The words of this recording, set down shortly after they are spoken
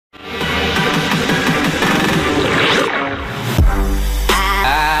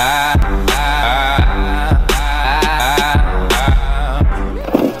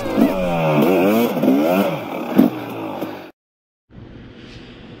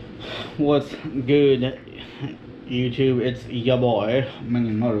What's good, YouTube? It's ya boy,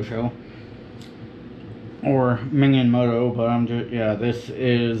 Minion Moto Show. Or Minion Moto, but I'm just, yeah, this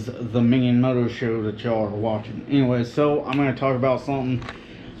is the Minion Moto Show that y'all are watching. Anyway, so I'm going to talk about something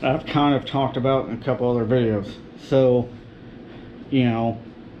that I've kind of talked about in a couple other videos. So, you know,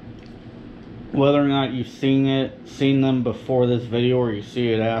 whether or not you've seen them before this video or you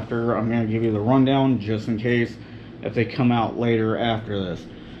see it after, I'm going to give you the rundown just in case if they come out later after this.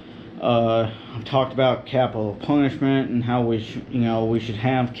 I've talked about capital punishment and how we should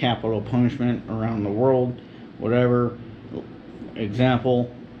have capital punishment around the world, whatever.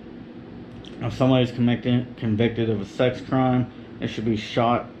 Example, if somebody's convicted of a sex crime, they should be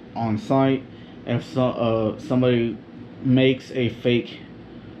shot on sight. If somebody makes a fake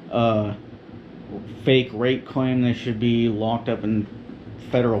rape claim, they should be locked up in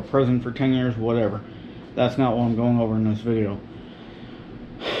federal prison for 10 years, whatever. That's not what I'm going over in this video.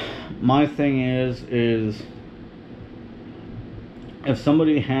 My thing is if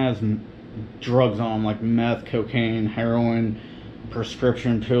somebody has drugs on them, like meth, cocaine, heroin,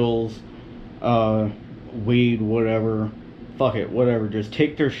 prescription pills, weed, whatever, fuck it, whatever. Just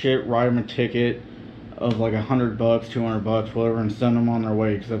take their shit, write them a ticket of like $100, $200, whatever, and send them on their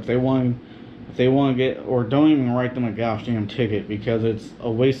way. Because if they want to get, or don't even write them a goddamn ticket, because it's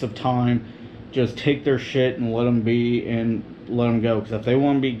a waste of time. Just take their shit and let them be and let them go. Because if they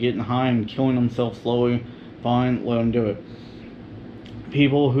want to be getting high and killing themselves slowly, fine, let them do it.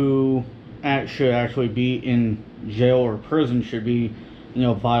 People who should actually be in jail or prison should be,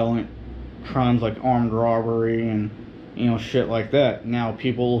 violent crimes like armed robbery and, shit like that. Now,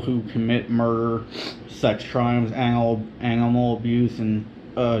 people who commit murder, sex crimes, animal abuse, and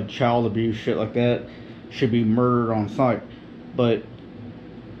child abuse, shit like that, should be murdered on sight. But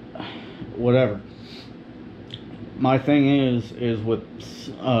whatever. My thing is with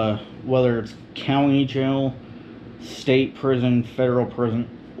whether it's county jail, state prison, federal prison,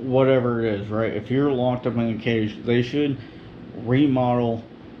 whatever it is, right? If you're locked up in a cage, they should remodel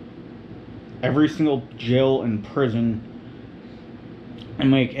every single jail and prison and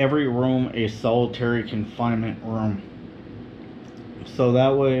make every room a solitary confinement room. So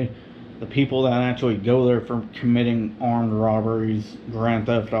that way, the people that actually go there for committing armed robberies, Grand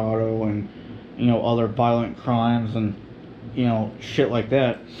Theft Auto, and other violent crimes and shit like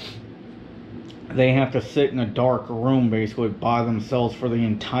that, they have to sit in a dark room basically by themselves for the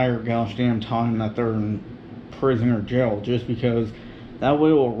entire gosh damn time that they're in prison or jail, just because that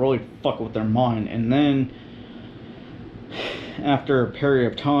way will really fuck with their mind. And then after a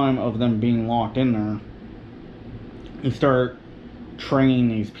period of time of them being locked in there, you start training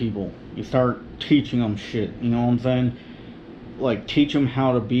these people. You start teaching them shit, you know what I'm saying? Like, teach them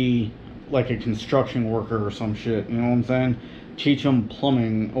how to be like a construction worker or some shit, you know what I'm saying? Teach them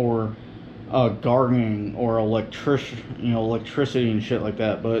plumbing or gardening or electricity and shit like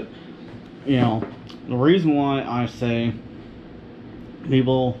that. But, the reason why I say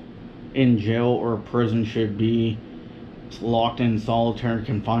people in jail or prison should be locked in solitary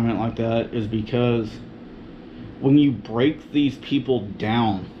confinement like that is because when you break these people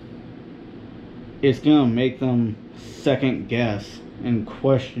down, it's gonna make them second guess and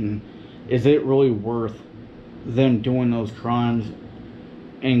question, is it really worth them doing those crimes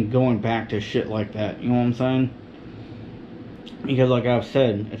and going back to shit like that? You know what I'm saying? Because like I've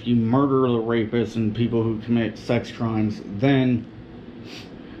said, if you murder the rapists and people who commit sex crimes, then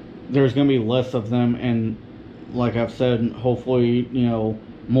there's gonna be less of them, and like I've said, hopefully,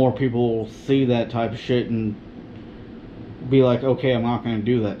 more people will see that type of shit and be like, okay, I'm not gonna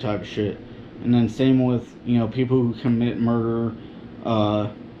do that type of shit. And then same with, people who commit murder,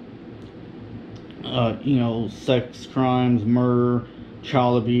 sex crimes, murder,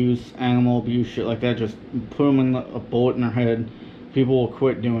 child abuse, animal abuse, shit like that. Just put them in a bullet in their head. People will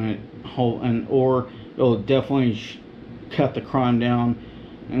quit doing it, or it'll definitely cut the crime down.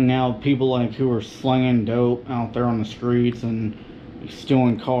 And now people like who are slinging dope out there on the streets and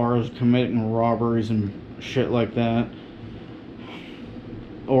stealing cars, committing robberies and shit like that,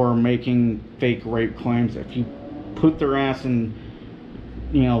 or making fake rape claims, if you put their ass in,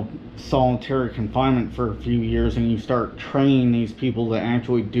 solitary confinement for a few years and you start training these people to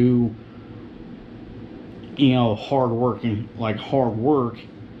actually do, hard work, and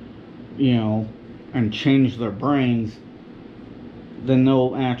change their brains, then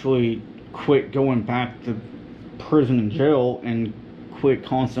they'll actually quit going back to prison and jail and quit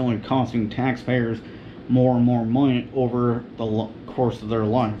constantly costing taxpayers more and more money over the course of their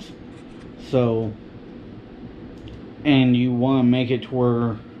lives. So, and you want to make it to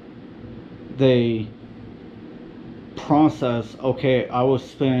where they process, okay, I was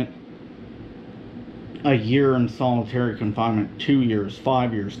spent a year in solitary confinement, 2 years,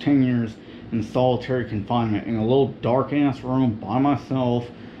 5 years, 10 years in solitary confinement in a little dark ass room by myself,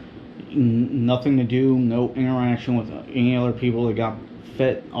 nothing to do, no interaction with any other people. They got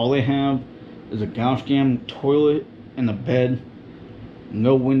fed, all they have is a gosh damn toilet and a bed,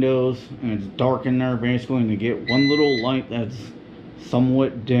 no windows, and it's dark in there basically, and they get one little light that's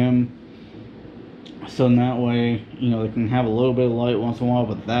somewhat dim, so in that way, you know, they can have a little bit of light once in a while,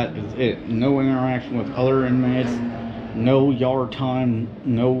 but that is it. No interaction with other inmates, no yard time,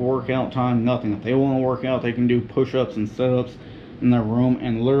 no workout time, nothing. If they want to work out, they can do push-ups and sit-ups in their room,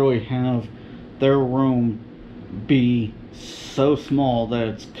 and literally have their room be so small that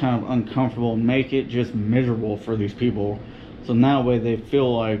it's kind of uncomfortable, make it just miserable for these people. So in that way they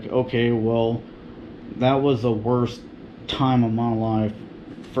feel like, okay, well, that was the worst time of my life,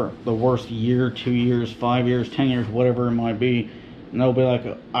 for the worst year, 2 years, 5 years, 10 years, whatever it might be, and they'll be like,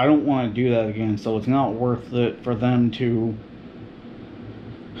 I don't want to do that again. So it's not worth it for them to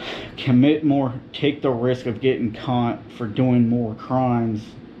commit more, take the risk of getting caught for doing more crimes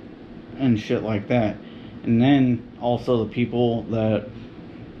and shit like that. And then also the people that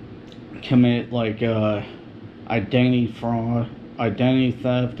commit like identity fraud, identity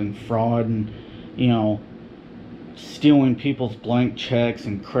theft and fraud, and, you know, stealing people's blank checks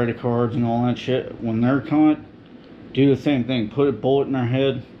and credit cards and all that shit, when they're caught, do the same thing. Put a bullet in their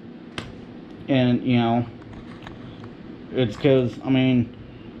head. And, you know, it's because, I mean,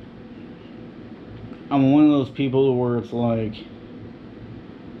 I'm one of those people where it's like,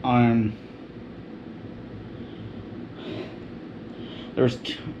 I'm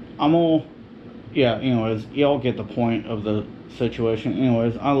all, yeah, anyways, y'all get the point of the situation.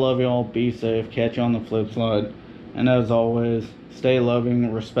 Anyways, I love y'all, be safe, catch you on the flip side, and as always, stay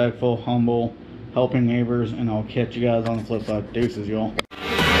loving, respectful, humble, helping neighbors, and I'll catch you guys on the flip side. Deuces, y'all.